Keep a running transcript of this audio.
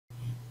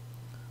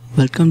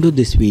Welcome to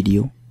this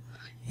video.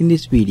 In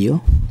this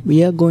video,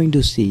 we are going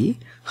to see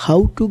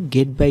how to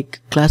get back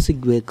Classic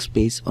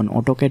workspace on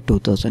AutoCAD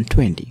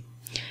 2020.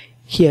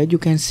 Here you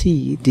can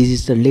see this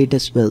is the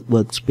latest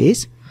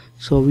workspace.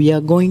 So we are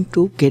going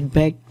to get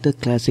back the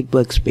Classic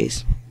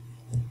workspace.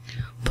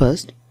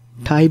 First,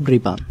 type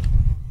ribbon.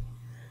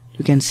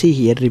 You can see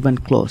here ribbon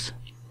close.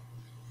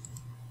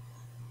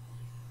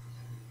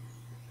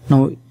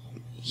 Now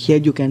here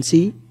you can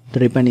see the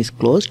ribbon is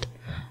closed.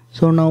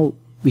 So now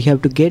we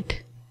have to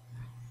get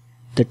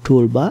the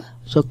toolbar.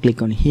 So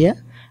click on here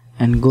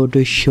and go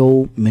to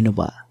show menu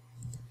bar.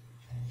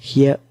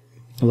 Here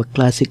our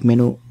Classic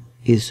menu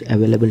is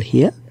available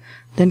here.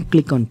 Then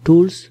click on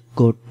tools,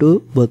 go to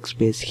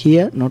workspace.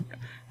 Here not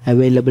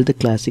available the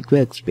Classic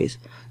workspace.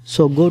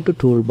 So go to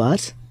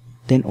toolbars,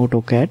 then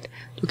AutoCAD.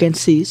 You can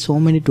see so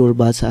many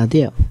toolbars are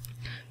there.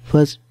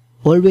 First,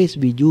 always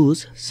we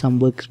use some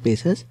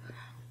workspaces.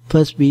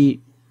 First we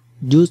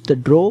use the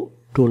draw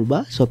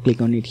toolbar. So click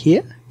on it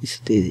here.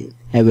 It's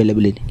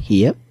available in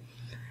here.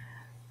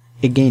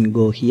 Again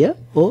go here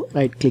or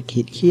right click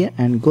it here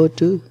and go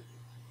to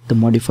the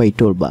modify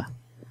toolbar.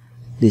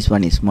 This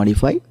one is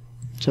modify.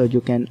 So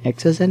you can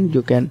access and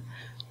you can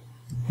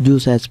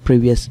use as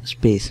previous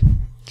space.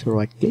 So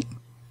right click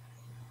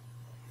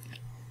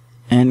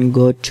and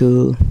go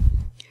to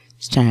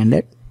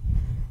standard,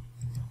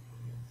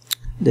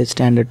 the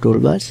standard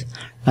toolbars.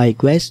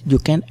 Likewise you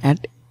can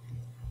add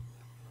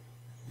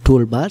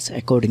toolbars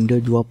according to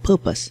your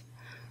purpose.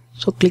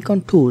 So click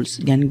on tools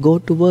and go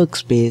to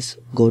workspace,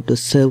 go to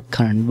save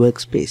current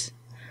workspace.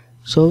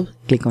 So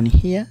click on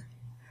here,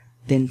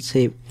 then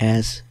save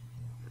as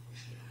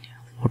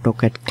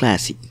AutoCAD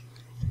Classic.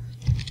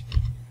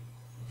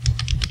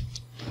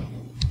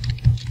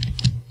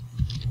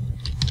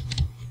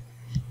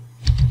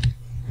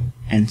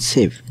 And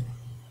save.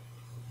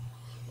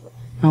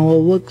 Now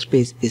our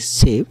workspace is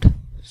saved.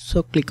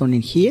 So click on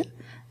it here,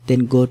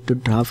 then go to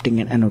drafting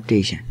and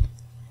annotation.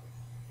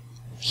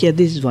 Here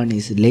this one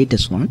is the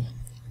latest one.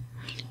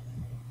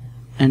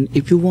 And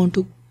if you want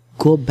to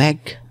go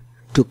back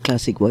to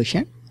Classic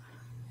version,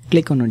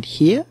 click on it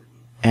here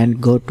and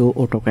go to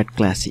AutoCAD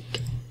Classic.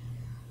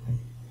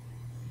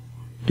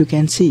 You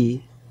can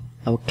see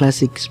our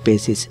Classic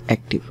space is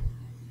active.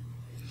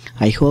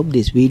 I hope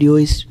this video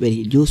is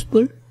very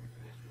useful.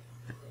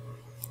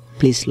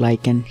 Please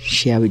like and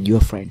share with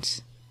your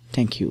friends.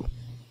 Thank you.